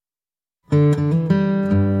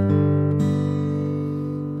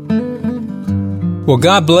Well,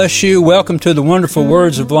 God bless you. Welcome to the Wonderful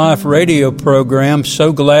Words of Life radio program.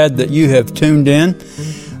 So glad that you have tuned in.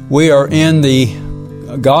 We are in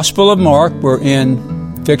the Gospel of Mark. We're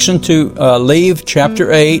fixing to leave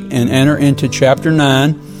chapter 8 and enter into chapter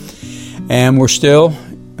 9. And we're still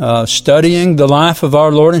studying the life of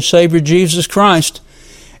our Lord and Savior Jesus Christ.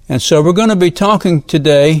 And so we're going to be talking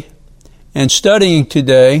today and studying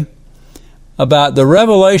today about the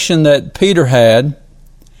revelation that Peter had,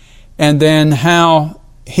 and then how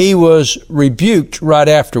he was rebuked right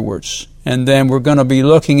afterwards. And then we're going to be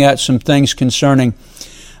looking at some things concerning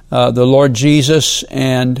the Lord Jesus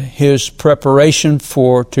and his preparation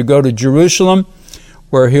to go to Jerusalem,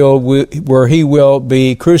 where he will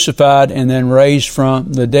be crucified and then raised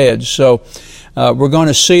from the dead. So we're going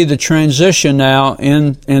to see the transition now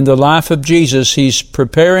in the life of Jesus. He's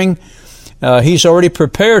preparing. He's already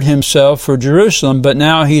prepared himself for Jerusalem, but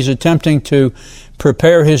now he's attempting to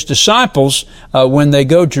prepare his disciples when they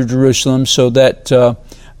go to Jerusalem, so that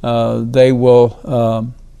they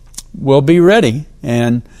will be ready.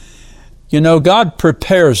 And you know, God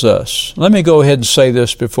prepares us. Let me go ahead and say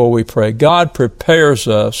this before we pray. God prepares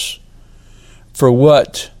us for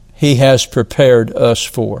what He has prepared us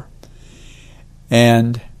for.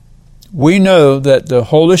 And we know that the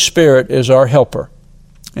Holy Spirit is our helper,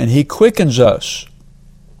 and He quickens us.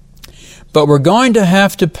 But we're going to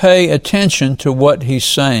have to pay attention to what He's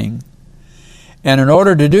saying. And in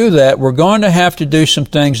order to do that, we're going to have to do some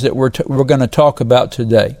things that we're going to talk about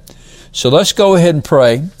today. So let's go ahead and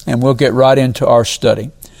pray, and we'll get right into our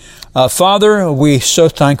study. Father, we're so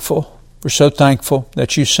thankful. We're so thankful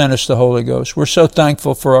that You sent us the Holy Ghost. We're so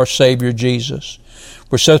thankful for our Savior Jesus.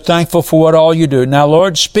 We're so thankful for what all You do. Now,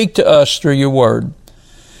 Lord, speak to us through Your Word.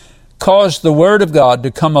 Cause the Word of God to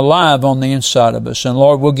come alive on the inside of us. And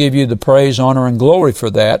Lord, we'll give You the praise, honor, and glory for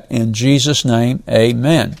that. In Jesus' name,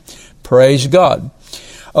 amen. Praise God.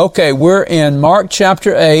 Okay, we're in Mark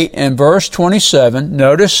chapter 8 and verse 27.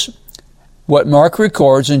 Notice what Mark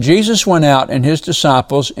records. And Jesus went out and His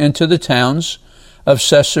disciples into the towns of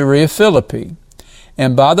Caesarea Philippi.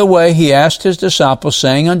 And by the way, He asked His disciples,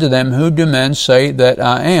 saying unto them, Who do men say that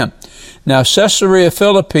I am? Now, Caesarea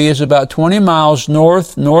Philippi is about 20 miles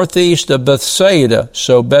northeast of Bethsaida.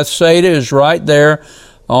 So Bethsaida is right there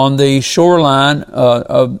on the shoreline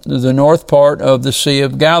of the north part of the Sea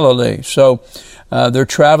of Galilee. So they're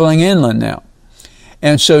traveling inland now.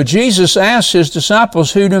 And so Jesus asked His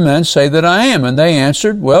disciples, Who do men say that I am? And they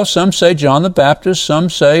answered, well, some say John the Baptist,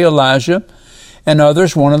 some say Elijah, and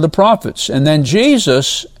others one of the prophets. And then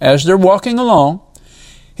Jesus, as they're walking along,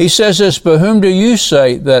 He says this, But whom do you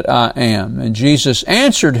say that I am? And Jesus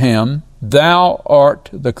answered him, Thou art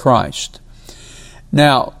the Christ.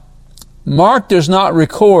 Now, Mark does not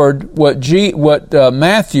record what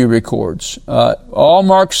Matthew records. All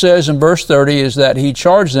Mark says in verse 30 is that he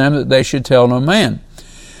charged them that they should tell no man.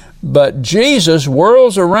 But Jesus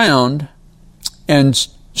whirls around and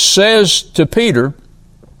says to Peter,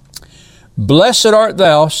 Blessed art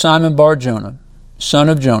thou, Simon Bar-Jonah, son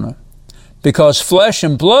of Jonah, because flesh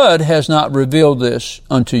and blood has not revealed this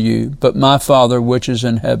unto you, but my Father which is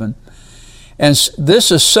in heaven. And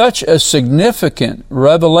this is such a significant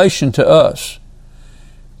revelation to us,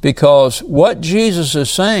 because what Jesus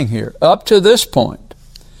is saying here, up to this point,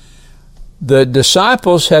 the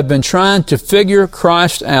disciples have been trying to figure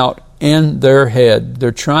Christ out in their head.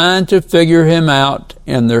 They're trying to figure Him out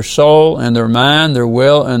in their soul and their mind, their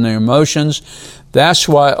will and their emotions. That's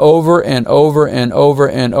why over and over and over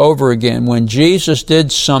and over again, when Jesus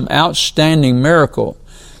did some outstanding miracle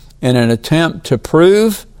in an attempt to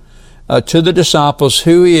prove to the disciples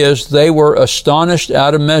who He is, they were astonished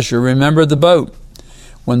out of measure. Remember the boat.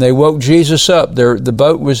 When they woke Jesus up, the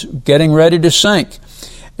boat was getting ready to sink.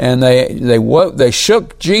 And they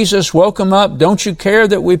shook Jesus, woke Him up. Don't you care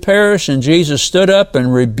that we perish? And Jesus stood up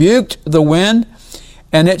and rebuked the wind,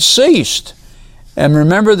 and it ceased. And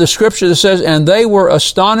remember the scripture that says, And they were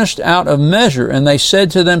astonished out of measure, and they said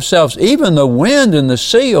to themselves, Even the wind and the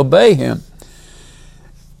sea obey Him.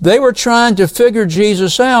 They were trying to figure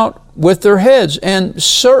Jesus out with their heads. And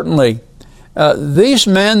certainly, these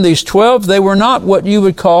men, these 12, they were not what you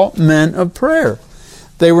would call men of prayer.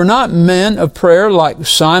 They were not men of prayer like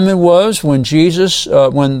Simon was when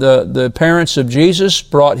the parents of Jesus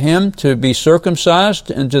brought him to be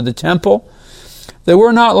circumcised into the temple. They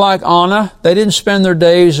were not like Anna. They didn't spend their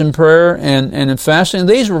days in prayer and in fasting.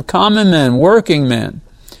 These were common men, working men.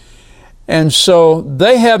 And so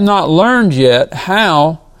they have not learned yet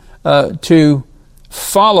how to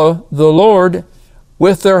follow the Lord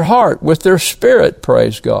with their heart, with their spirit,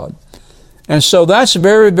 praise God. And so that's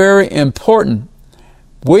very, very important.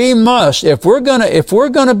 We must, if we're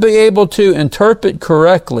gonna be able to interpret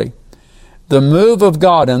correctly the move of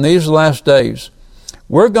God in these last days,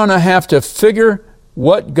 we're gonna have to figure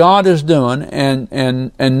what God is doing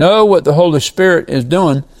and know what the Holy Spirit is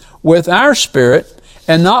doing with our spirit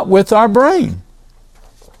and not with our brain.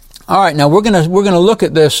 All right, now we're gonna look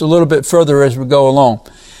at this a little bit further as we go along.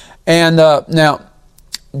 And now,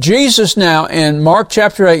 Jesus now in Mark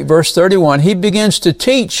chapter 8, verse 31, he begins to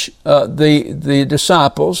teach the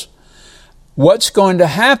disciples what's going to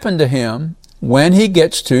happen to him when he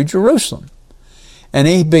gets to Jerusalem. And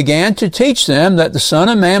he began to teach them that the Son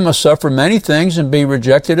of Man must suffer many things and be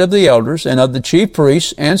rejected of the elders and of the chief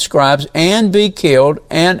priests and scribes and be killed,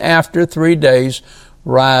 and after 3 days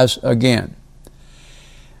rise again.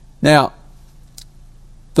 Now,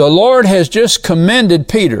 the Lord has just commended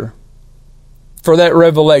Peter for that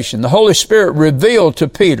revelation. The Holy Spirit revealed to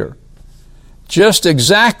Peter just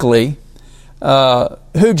exactly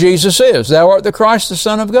who Jesus is. Thou art the Christ, the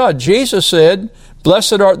Son of God. Jesus said,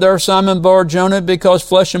 Blessed art thou, Simon Bar-Jonah, because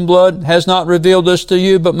flesh and blood has not revealed this to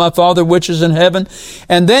you, but my Father which is in heaven.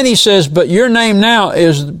 And then he says, but your name now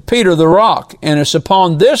is Peter the rock, and it's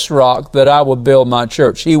upon this rock that I will build my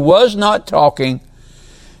church. He was not talking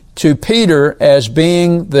to Peter as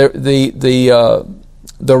being the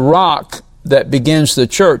rock that begins the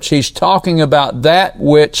church. He's talking about that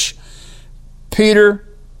which Peter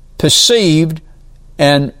perceived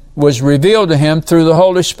and was revealed to him through the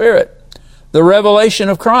Holy Spirit. The revelation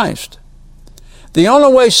of Christ. The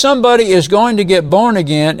only way somebody is going to get born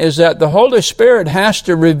again is that the Holy Spirit has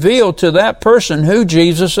to reveal to that person who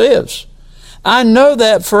Jesus is. I know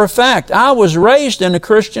that for a fact. I was raised in a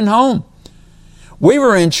Christian home. We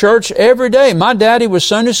were in church every day. My daddy was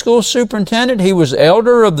Sunday school superintendent. He was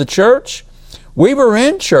elder of the church. We were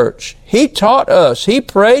in church. He taught us. He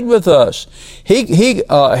prayed with us. He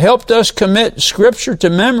helped us commit Scripture to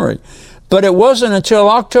memory. But it wasn't until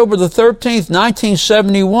October the 13th,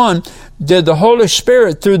 1971, did the Holy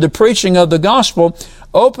Spirit, through the preaching of the gospel,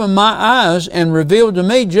 open my eyes and reveal to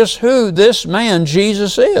me just who this man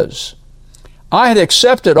Jesus is. I had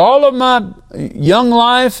accepted all of my young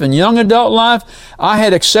life and young adult life. I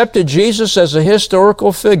had accepted Jesus as a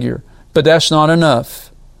historical figure, but that's not enough.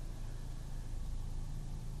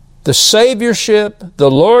 The Saviorship, the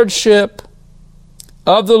Lordship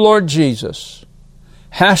of the Lord Jesus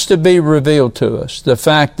has to be revealed to us. The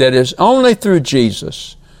fact that it's only through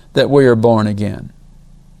Jesus that we are born again.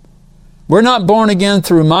 We're not born again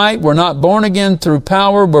through might. We're not born again through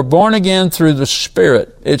power. We're born again through the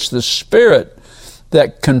Spirit. It's the Spirit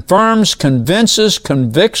that confirms, convinces,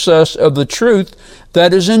 convicts us of the truth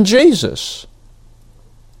that is in Jesus.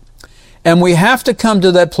 And we have to come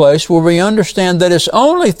to that place where we understand that it's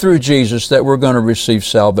only through Jesus that we're going to receive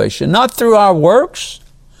salvation, not through our works,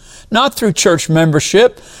 not through church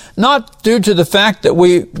membership, not due to the fact that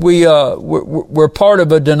we're part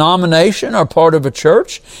of a denomination or part of a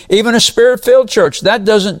church, even a Spirit-filled church. That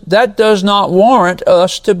does not warrant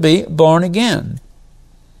us to be born again.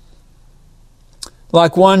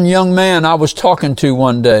 Like one young man I was talking to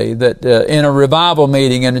one day that in a revival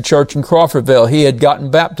meeting in a church in Crawfordville, he had gotten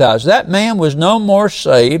baptized. That man was no more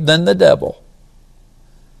saved than the devil.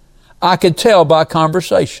 I could tell by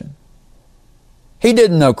conversation. He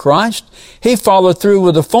didn't know Christ. He followed through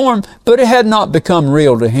with the form, but it had not become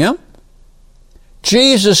real to him.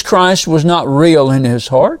 Jesus Christ was not real in his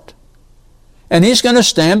heart. And he's going to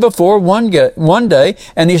stand before one day,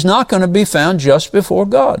 and he's not going to be found just before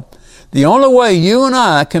God. The only way you and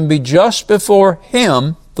I can be just before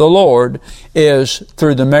Him, the Lord, is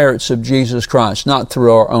through the merits of Jesus Christ, not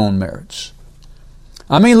through our own merits.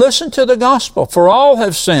 I mean, listen to the gospel. For all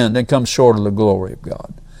have sinned and come short of the glory of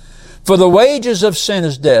God. For the wages of sin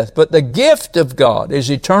is death, but the gift of God is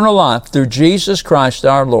eternal life through Jesus Christ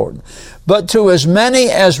our Lord. But to as many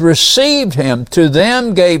as received Him, to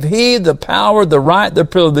them gave He the power, the right, the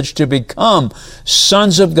privilege to become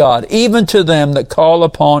sons of God, even to them that call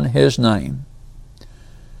upon His name.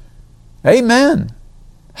 Amen.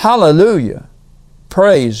 Hallelujah.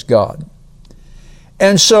 Praise God.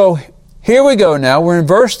 And so, here we go now. We're in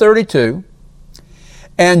verse 32.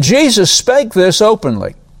 And Jesus spake this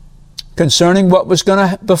openly concerning what was going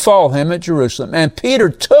to befall him at Jerusalem. And Peter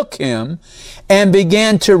took him and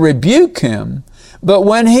began to rebuke him. But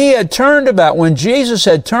when when Jesus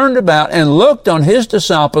had turned about and looked on his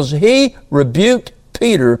disciples, he rebuked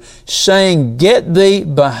Peter, saying, Get thee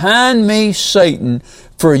behind me, Satan,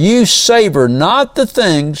 for you savor not the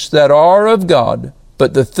things that are of God,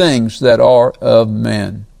 but the things that are of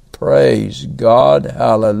men. Praise God.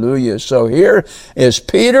 Hallelujah. So here is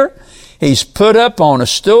Peter. He's put up on a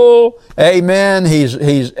stool. Amen. He's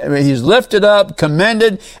lifted up,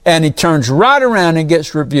 commended, and he turns right around and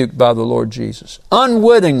gets rebuked by the Lord Jesus.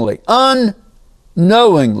 Unwittingly,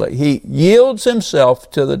 unknowingly, he yields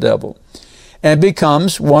himself to the devil and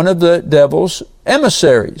becomes one of the devil's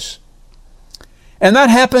emissaries. And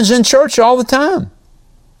that happens in church all the time.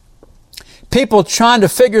 People trying to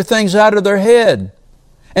figure things out of their head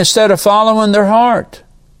instead of following their heart.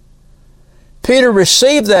 Peter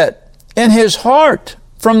received that in his heart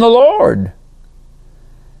from the Lord.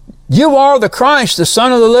 You are the Christ, the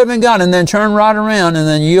Son of the living God, and then turn right around and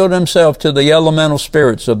then yield himself to the elemental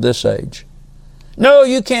spirits of this age. No,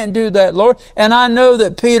 you can't do that, Lord. And I know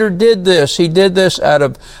that Peter did this. He did this out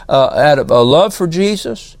of a love for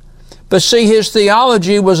Jesus. But see, his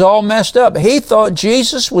theology was all messed up. He thought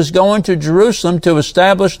Jesus was going to Jerusalem to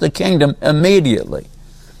establish the kingdom immediately.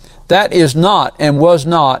 That is not and was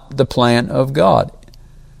not the plan of God.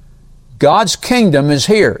 God's kingdom is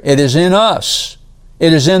here. It is in us.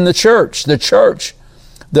 It is in the church. The church.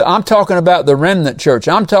 I'm talking about the remnant church.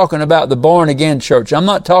 I'm talking about the born-again church. I'm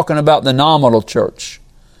not talking about the nominal church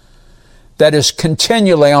that is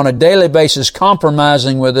continually on a daily basis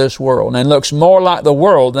compromising with this world and looks more like the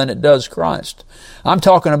world than it does Christ. I'm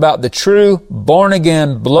talking about the true,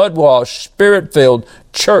 born-again, blood-washed, spirit-filled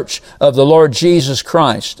church of the Lord Jesus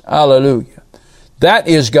Christ. Hallelujah. That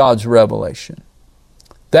is God's revelation.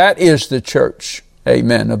 That is the church,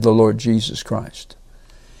 amen, of the Lord Jesus Christ.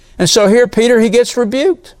 And so here Peter, he gets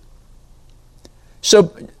rebuked.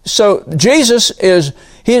 So Jesus is,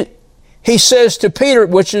 he says to Peter,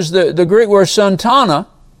 which is the Greek word santana,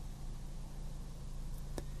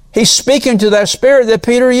 he's speaking to that spirit that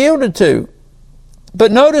Peter yielded to.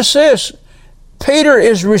 But notice this, Peter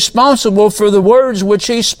is responsible for the words which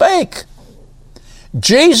he spake.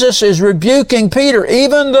 Jesus is rebuking Peter,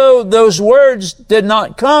 even though those words did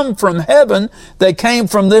not come from heaven, they came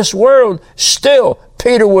from this world, still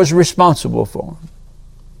Peter was responsible for them.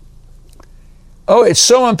 Oh, it's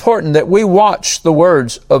so important that we watch the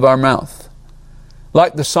words of our mouth.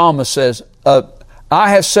 Like the psalmist says, I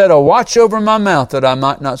have set a watch over my mouth that I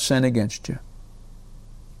might not sin against you.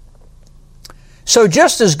 So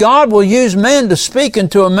just as God will use men to speak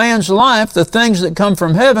into a man's life the things that come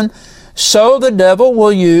from heaven, so the devil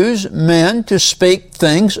will use men to speak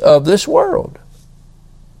things of this world.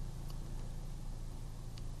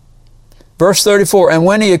 Verse 34, and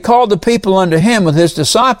when he had called the people unto him with his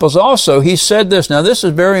disciples also, he said this. Now this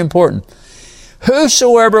is very important.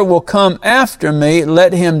 Whosoever will come after me,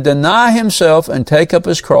 let him deny himself and take up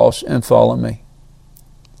his cross and follow me.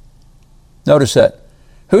 Notice that.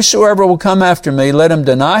 Whosoever will come after me, let him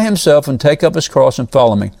deny himself and take up his cross and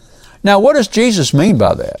follow me. Now what does Jesus mean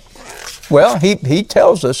by that? Well, he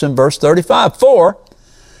tells us in verse 35, for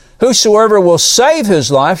whosoever will save his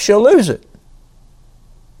life shall lose it.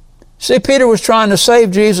 See, Peter was trying to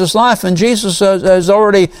save Jesus' life, and Jesus has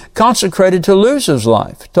already consecrated to lose his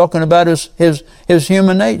life, talking about his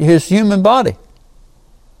human body.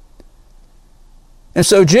 And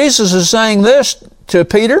so Jesus is saying this to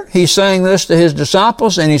Peter, he's saying this to his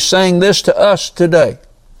disciples, and he's saying this to us today.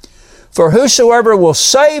 For whosoever will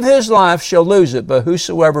save his life shall lose it, but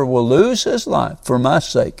whosoever will lose his life for my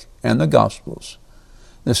sake and the gospel's,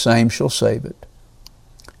 the same shall save it.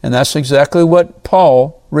 And that's exactly what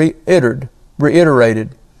Paul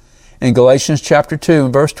reiterated in Galatians chapter 2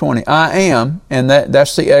 and verse 20. I am, and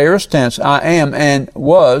that's the aorist tense, I am and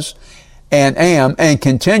was and am and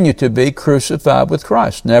continue to be crucified with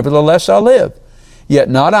Christ. Nevertheless I live. Yet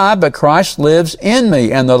not I, but Christ lives in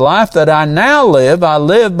me. And the life that I now live, I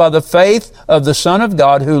live by the faith of the Son of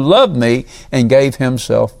God who loved me and gave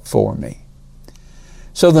himself for me.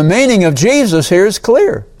 So the meaning of Jesus here is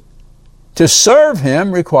clear. To serve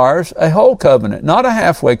him requires a whole covenant, not a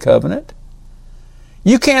halfway covenant.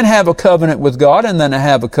 You can't have a covenant with God and then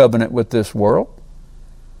have a covenant with this world.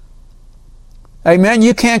 Amen.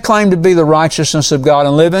 You can't claim to be the righteousness of God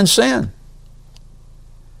and live in sin.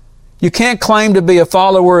 You can't claim to be a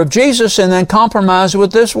follower of Jesus and then compromise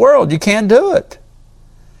with this world. You can't do it.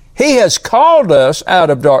 He has called us out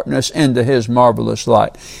of darkness into his marvelous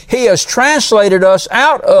light. He has translated us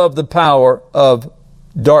out of the power of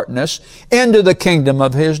darkness into the kingdom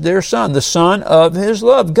of his dear Son, the Son of his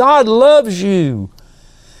love. God loves you.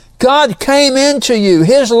 God came into you.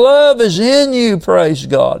 His love is in you, praise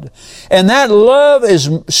God. And that love is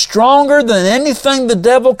stronger than anything the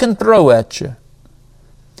devil can throw at you.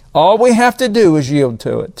 All we have to do is yield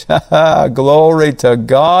to it. Glory to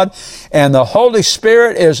God. And the Holy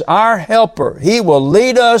Spirit is our helper. He will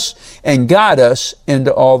lead us and guide us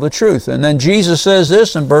into all the truth. And then Jesus says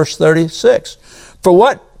this in verse 36. For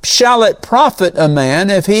what shall it profit a man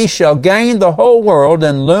if he shall gain the whole world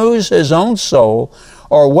and lose his own soul?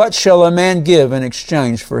 Or what shall a man give in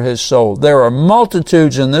exchange for his soul? There are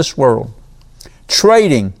multitudes in this world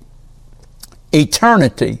trading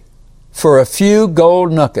eternity for a few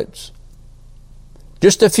gold nuggets.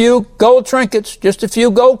 Just a few gold trinkets, just a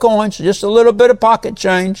few gold coins, just a little bit of pocket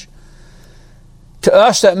change. To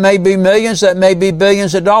us, that may be millions, that may be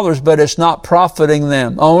billions of dollars, but it's not profiting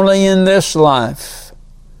them. Only in this life.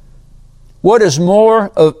 What is more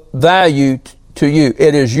of value to you?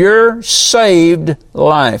 It is your saved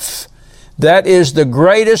life. That is the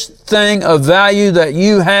greatest thing of value that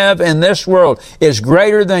you have in this world. It's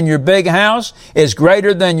greater than your big house. It's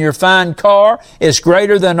greater than your fine car. It's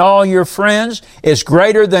greater than all your friends. It's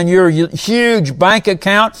greater than your huge bank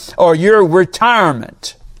account or your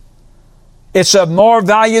retirement. It's of more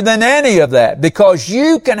value than any of that, because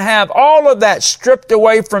you can have all of that stripped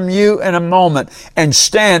away from you in a moment and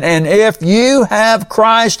stand. And if you have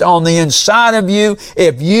Christ on the inside of you,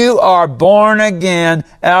 if you are born again,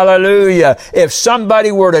 hallelujah, if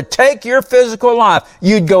somebody were to take your physical life,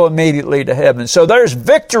 you'd go immediately to heaven. So there's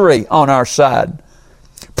victory on our side.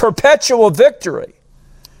 Perpetual victory.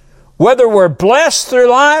 Whether we're blessed through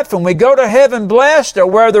life and we go to heaven blessed, or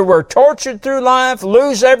whether we're tortured through life,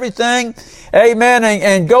 lose everything, amen,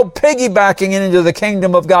 and go piggybacking into the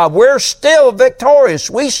kingdom of God, we're still victorious.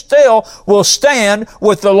 We still will stand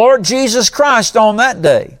with the Lord Jesus Christ on that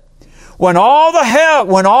day. When all of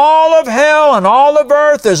hell and all of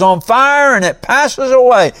earth is on fire and it passes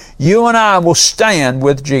away, you and I will stand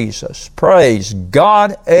with Jesus. Praise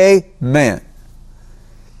God. Amen.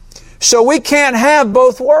 So we can't have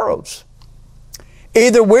both worlds.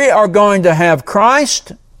 Either we are going to have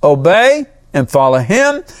Christ, obey and follow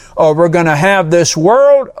Him, or we're going to have this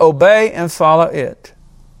world, obey and follow it.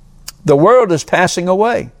 The world is passing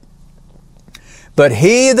away. But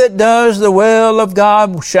he that does the will of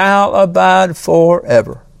God shall abide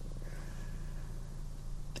forever.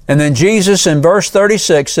 And then Jesus in verse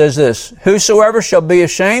 36 says this, whosoever shall be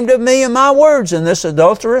ashamed of me and my words in this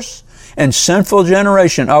adulterous and sinful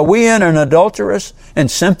generation. Are we in an adulterous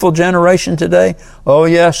and sinful generation today? Oh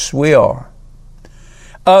yes, we are.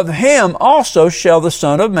 Of him also shall the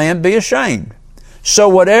Son of Man be ashamed. So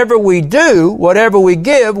whatever we do, whatever we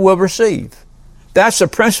give, we'll receive. That's a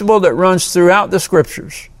principle that runs throughout the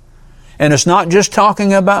Scriptures. And it's not just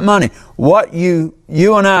talking about money. What you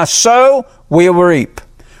and I sow, we'll reap.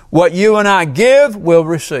 What you and I give, we'll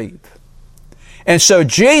receive. And so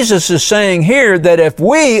Jesus is saying here that if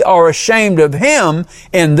we are ashamed of Him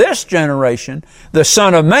in this generation, the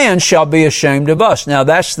Son of Man shall be ashamed of us. Now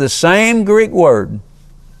that's the same Greek word.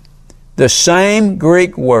 The same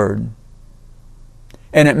Greek word.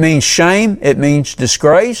 And it means shame, it means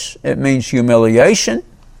disgrace, it means humiliation.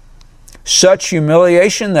 Such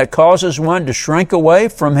humiliation that causes one to shrink away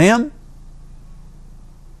from Him?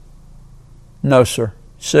 No, sir.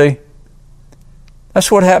 See?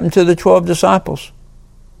 That's what happened to the 12 disciples.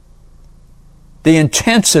 The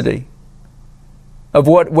intensity of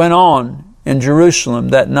what went on in Jerusalem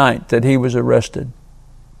that night that He was arrested.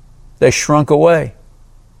 They shrunk away,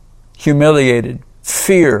 humiliated,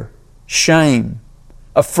 fear, shame,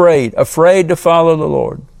 afraid to follow the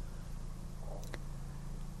Lord.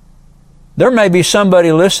 There may be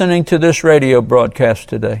somebody listening to this radio broadcast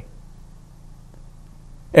today.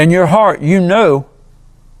 In your heart, you know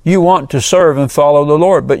you want to serve and follow the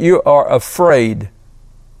Lord, but you are afraid.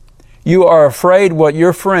 You are afraid what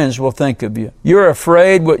your friends will think of you. You're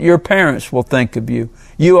afraid what your parents will think of you.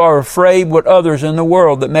 You are afraid what others in the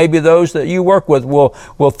world, that maybe those that you work with,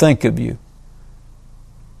 will think of you.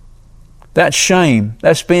 That's shame.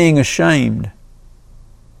 That's being ashamed.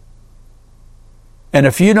 And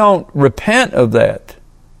if you don't repent of that,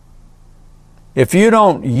 if you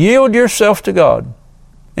don't yield yourself to God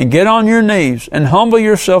and get on your knees and humble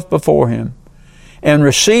yourself before Him and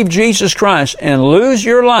receive Jesus Christ and lose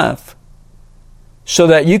your life so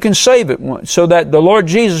that you can save it, so that the Lord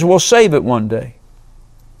Jesus will save it one day,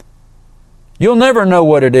 you'll never know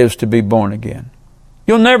what it is to be born again.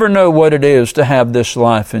 You'll never know what it is to have this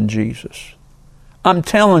life in Jesus. I'm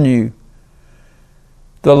telling you,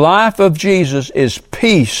 the life of Jesus is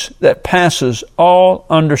peace that passes all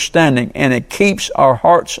understanding, and it keeps our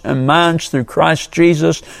hearts and minds through Christ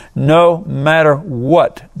Jesus no matter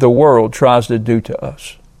what the world tries to do to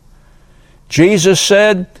us. Jesus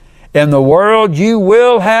said, in the world you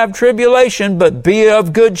will have tribulation, but be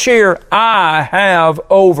of good cheer. I have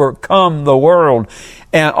overcome the world.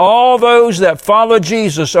 And all those that follow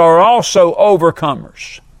Jesus are also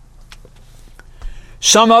overcomers.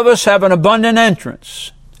 Some of us have an abundant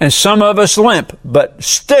entrance, and some of us limp, but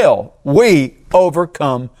still we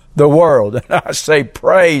overcome the world. And I say,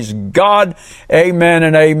 praise God, amen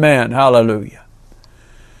and amen. Hallelujah.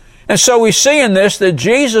 And so we see in this that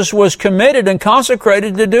Jesus was committed and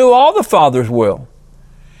consecrated to do all the Father's will.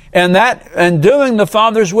 And doing the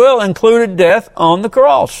Father's will included death on the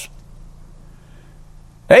cross.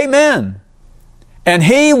 Amen. And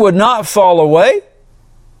He would not fall away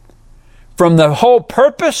from the whole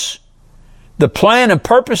purpose, the plan and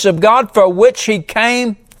purpose of God for which He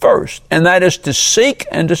came first. And that is to seek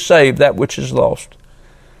and to save that which is lost.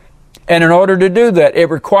 And in order to do that, it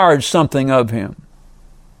required something of Him.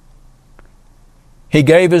 He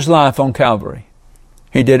gave His life on Calvary.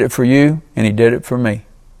 He did it for you and He did it for me.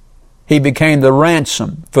 He became the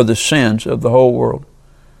ransom for the sins of the whole world.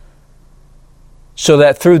 So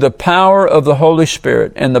that through the power of the Holy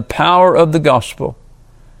Spirit and the power of the gospel,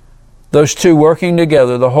 those two working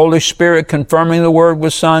together, the Holy Spirit confirming the word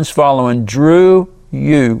with signs following, drew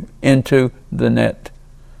you into the net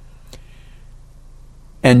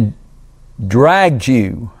and dragged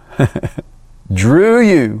you, drew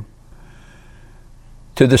you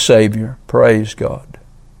to the Savior. Praise God.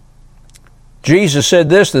 Jesus said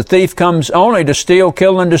this, the thief comes only to steal,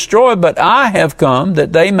 kill, and destroy, but I have come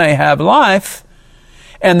that they may have life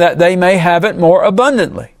and that they may have it more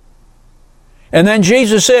abundantly. And then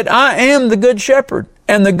Jesus said, I am the good shepherd,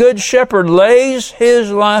 and the good shepherd lays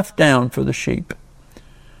his life down for the sheep.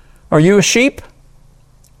 Are you a sheep?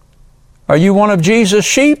 Are you one of Jesus'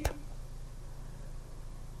 sheep?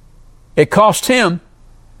 It cost Him.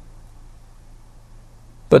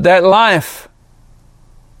 But that life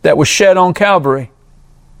that was shed on Calvary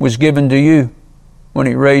was given to you when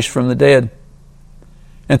He raised from the dead.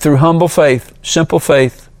 And through humble faith, simple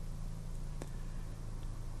faith,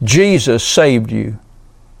 Jesus saved you.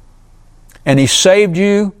 And He saved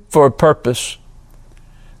you for a purpose.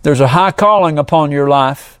 There's a high calling upon your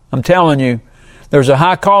life. I'm telling you, there's a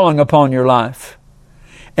high calling upon your life.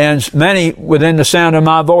 And many within the sound of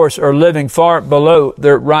my voice are living far below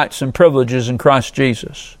their rights and privileges in Christ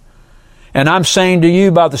Jesus. And I'm saying to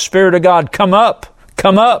you by the Spirit of God, come up,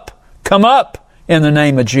 come up, come up in the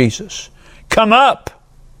name of Jesus. Come up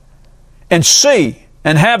and see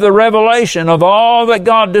and have the revelation of all that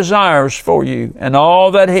God desires for you and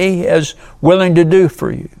all that He is willing to do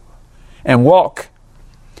for you, and walk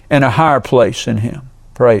in a higher place in Him.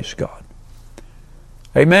 Praise God.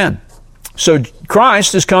 Amen. So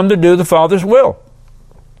Christ has come to do the Father's will.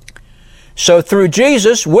 So through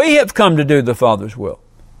Jesus, we have come to do the Father's will.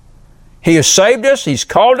 He has saved us. He's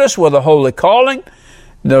called us with a holy calling.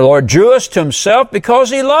 The Lord drew us to Himself because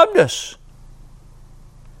He loved us.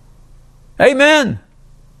 Amen.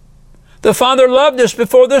 The Father loved us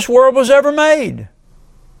before this world was ever made.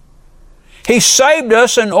 He saved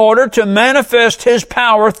us in order to manifest His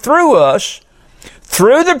power through us,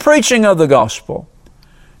 through the preaching of the gospel,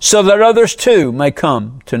 so that others too may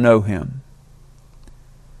come to know Him.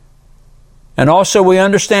 And also we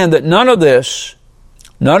understand that none of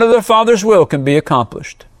the Father's will can be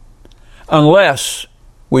accomplished unless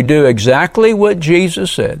we do exactly what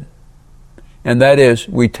Jesus said. And that is,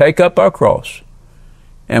 we take up our cross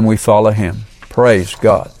and we follow Him. Praise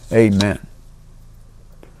God. Amen.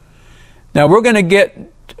 Now we're going to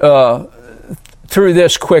get through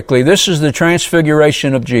this quickly. This is the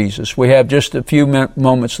transfiguration of Jesus. We have just a few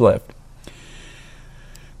moments left.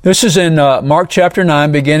 This is in Mark chapter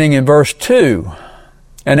 9, beginning in verse 2.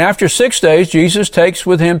 And after 6 days, Jesus takes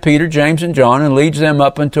with Him Peter, James, and John, and leads them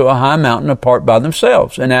up into a high mountain apart by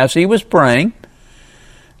themselves. And as He was praying,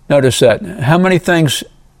 notice that, how many things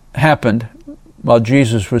happened while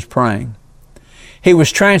Jesus was praying? He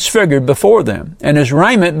was transfigured before them, and His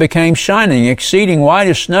raiment became shining, exceeding white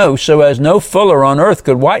as snow, so as no fuller on earth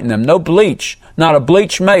could whiten them. No bleach, not a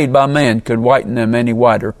bleach made by man could whiten them any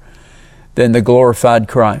whiter than the glorified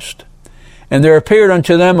Christ. And there appeared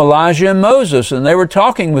unto them Elijah and Moses, and they were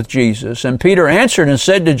talking with Jesus. And Peter answered and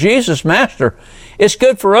said to Jesus, Master, it's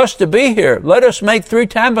good for us to be here. Let us make 3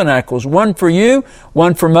 tabernacles, one for you,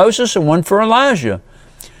 one for Moses, and one for Elijah.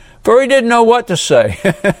 For he didn't know what to say.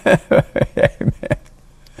 Amen.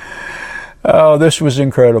 Oh, this was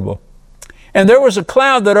incredible. And there was a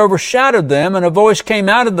cloud that overshadowed them, and a voice came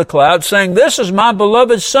out of the cloud saying, This is my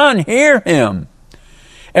beloved Son, hear Him.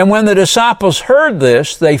 And when the disciples heard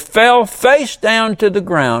this, they fell face down to the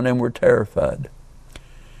ground and were terrified.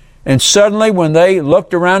 And suddenly, when they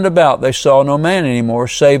looked around about, they saw no man anymore,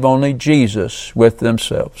 save only Jesus with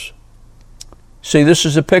themselves. See, this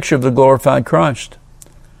is a picture of the glorified Christ.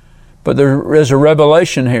 But there is a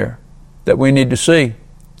revelation here that we need to see.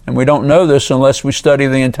 And we don't know this unless we study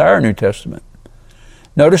the entire New Testament.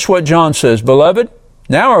 Notice what John says, Beloved,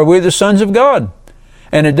 now are we the sons of God,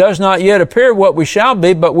 And it does not yet appear what we shall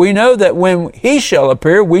be, but we know that when He shall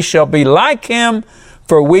appear, we shall be like Him,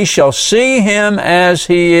 for we shall see Him as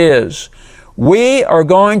He is. We are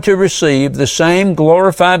going to receive the same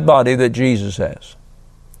glorified body that Jesus has.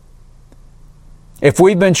 If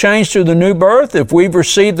we've been changed through the new birth, if we've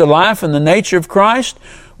received the life and the nature of Christ,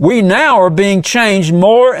 we now are being changed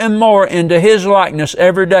more and more into His likeness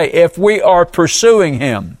every day if we are pursuing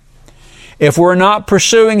Him. If we're not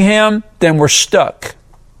pursuing Him, then we're stuck.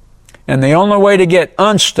 And the only way to get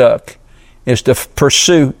unstuck is to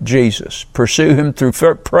pursue Jesus. Pursue Him through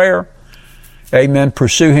prayer. Amen.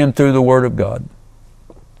 Pursue Him through the Word of God.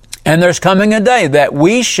 And there's coming a day that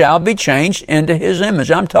we shall be changed into His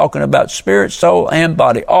image. I'm talking about spirit, soul, and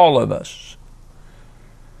body, all of us.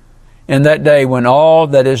 In that day when all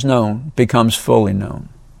that is known becomes fully known.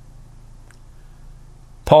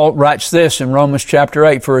 Paul writes this in Romans chapter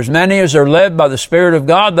 8, "For as many as are led by the Spirit of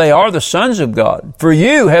God, they are the sons of God. For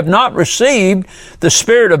you have not received the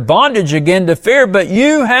spirit of bondage again to fear, but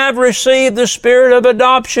you have received the spirit of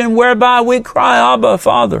adoption, whereby we cry, Abba,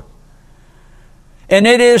 Father." And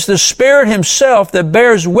it is the Spirit Himself that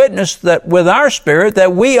bears witness that with our spirit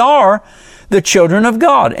that we are the children of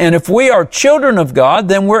God. And if we are children of God,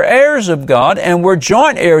 then we're heirs of God, and we're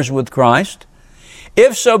joint heirs with Christ,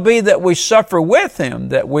 if so be that we suffer with Him,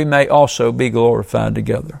 that we may also be glorified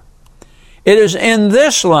together. It is in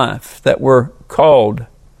this life that we're called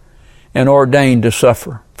and ordained to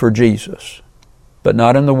suffer for Jesus, but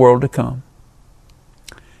not in the world to come.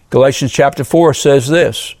 Galatians chapter 4 says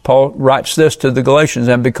this. Paul writes this to the Galatians,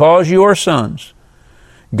 "And because you are sons,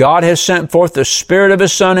 God has sent forth the Spirit of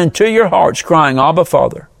His Son into your hearts, crying, Abba,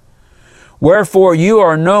 Father. Wherefore you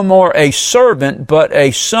are no more a servant, but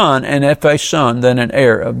a son, and if a son, then an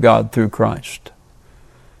heir of God through Christ."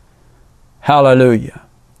 Hallelujah.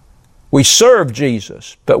 We serve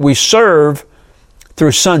Jesus, but we serve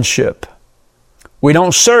through sonship. We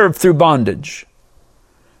don't serve through bondage.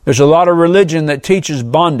 There's a lot of religion that teaches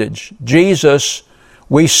bondage.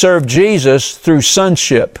 We serve Jesus through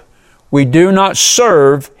sonship. We do not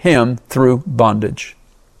serve Him through bondage.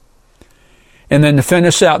 And then to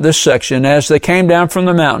finish out this section, as they came down from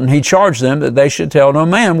the mountain, He charged them that they should tell no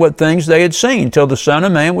man what things they had seen till the Son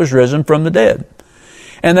of Man was risen from the dead.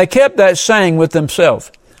 And they kept that saying with themselves,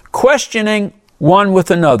 questioning one with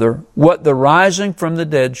another what the rising from the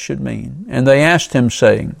dead should mean. And they asked Him,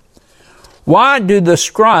 saying, "Why do the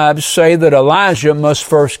scribes say that Elijah must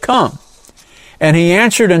first come?" And He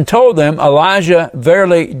answered and told them, "Elijah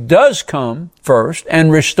verily does come first and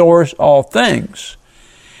restores all things.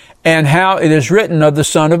 And how it is written of the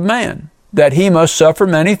Son of Man, that He must suffer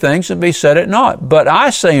many things and be set at naught. But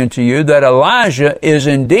I say unto you that Elijah is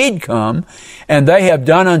indeed come, and they have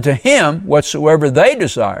done unto him whatsoever they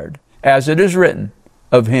desired, as it is written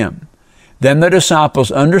of him." Then the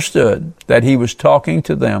disciples understood that He was talking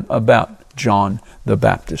to them about John the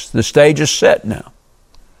Baptist. The stage is set now.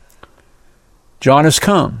 John has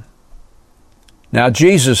come. Now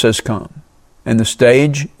Jesus has come, and the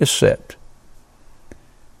stage is set.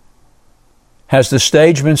 Has the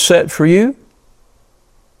stage been set for you?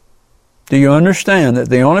 Do you understand that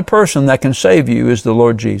the only person that can save you is the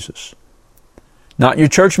Lord Jesus? Not your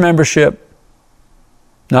church membership,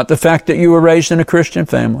 not the fact that you were raised in a Christian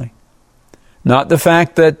family, not the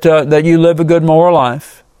fact that you live a good moral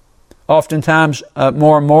life, oftentimes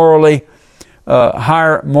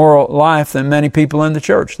higher moral life than many people in the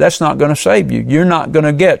church. That's not going to save you. You're not going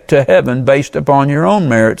to get to heaven based upon your own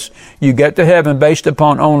merits. You get to heaven based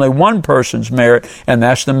upon only one person's merit, and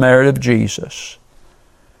that's the merit of Jesus.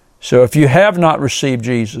 So if you have not received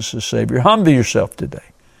Jesus as Savior, humble yourself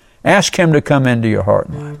today. Ask Him to come into your heart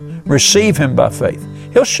and life. Receive Him by faith.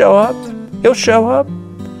 He'll show up. He'll show up.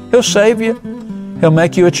 He'll save you. He'll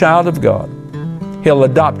make you a child of God. He'll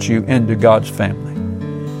adopt you into God's family.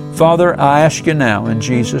 Father, I ask You now in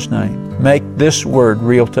Jesus' name, make this word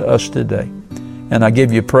real to us today. And I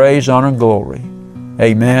give You praise, honor, and glory.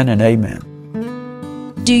 Amen and amen.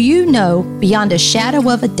 Do you know beyond a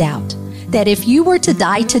shadow of a doubt that if you were to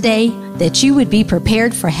die today, that you would be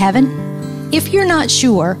prepared for heaven? If you're not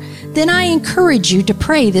sure, then I encourage you to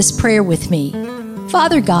pray this prayer with me.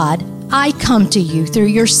 Father God, I come to You through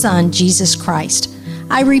Your Son, Jesus Christ.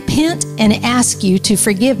 I repent and ask You to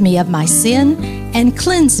forgive me of my sin and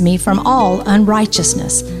cleanse me from all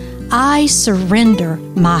unrighteousness. I surrender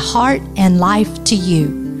my heart and life to You.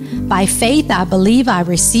 By faith, I believe I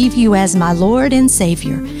receive You as my Lord and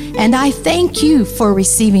Savior, and I thank You for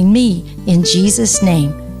receiving me in Jesus'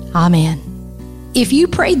 name. Amen. If you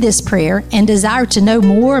prayed this prayer and desire to know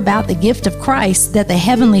more about the gift of Christ that the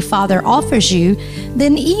Heavenly Father offers you,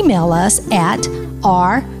 then email us at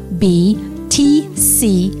rbtc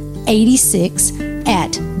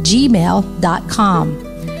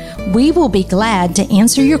patsy86@gmail.com. We will be glad to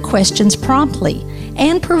answer your questions promptly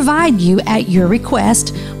and provide you at your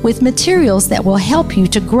request with materials that will help you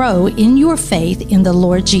to grow in your faith in the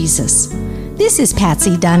Lord Jesus. This is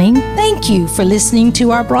Patsy Dunning. Thank you for listening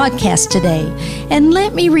to our broadcast today. And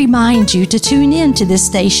let me remind you to tune in to this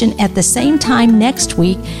station at the same time next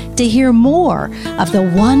week to hear more of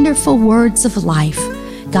the wonderful words of life.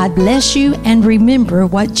 God bless you, and remember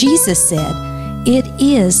what Jesus said. It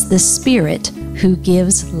is the Spirit who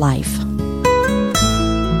gives life.